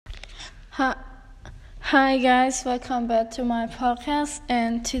Hi, hi guys, welcome back to my podcast.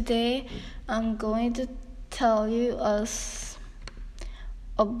 And today I'm going to tell you us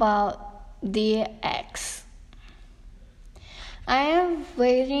about the X. I am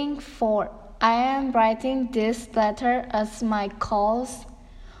writing this letter as my calls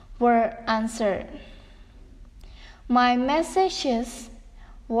were answered. My messages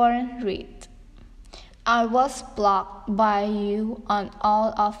weren't read. I was blocked by you on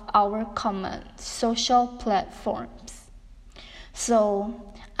all of our common social platforms.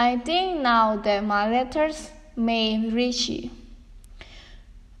 So I think now that my letters may reach you.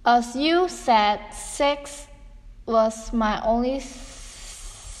 As you said, sex was my only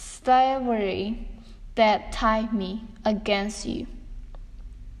slavery that tied me against you.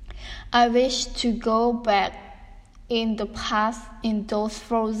 I wish to go back in the past in those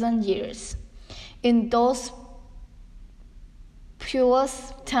frozen years. In those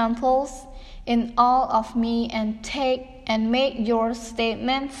purest temples in all of me and take and make your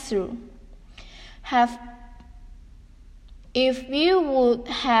statements true. If you would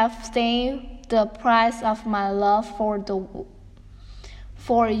have paid the price of my love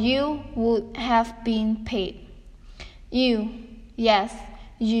for you would have been paid. You, yes,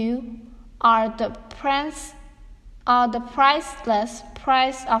 you are the priceless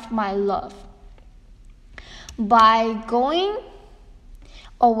price of my love. By going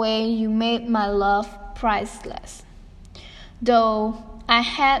away, you made my love priceless. Though I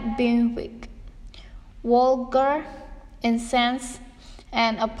had been weak, vulgar, incensed,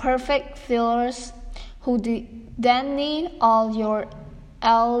 and a perfect villain who denied all your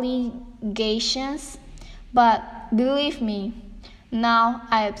allegations, but believe me, now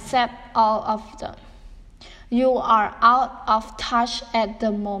I accept all of them. You are out of touch at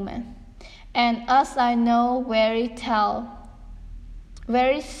the moment. And as I know very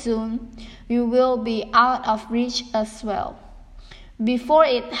soon, you will be out of reach as well. Before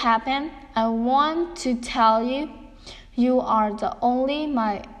it happened, I want to tell you, you are the only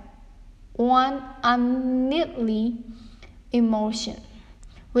my one unneedly emotion,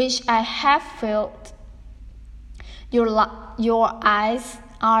 which I have felt. Your eyes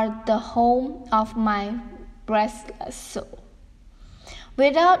are the home of my restless soul.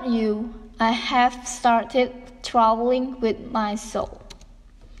 Without you, I have started traveling with my soul,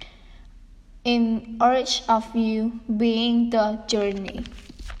 in urge of you being the journey.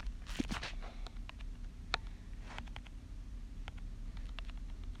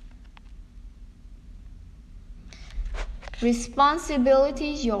 Responsibility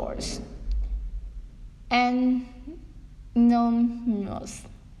yours. Anonymous.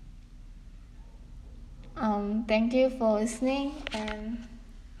 Thank you for listening and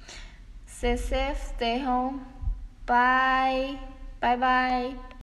stay safe, stay home. Bye. Bye bye.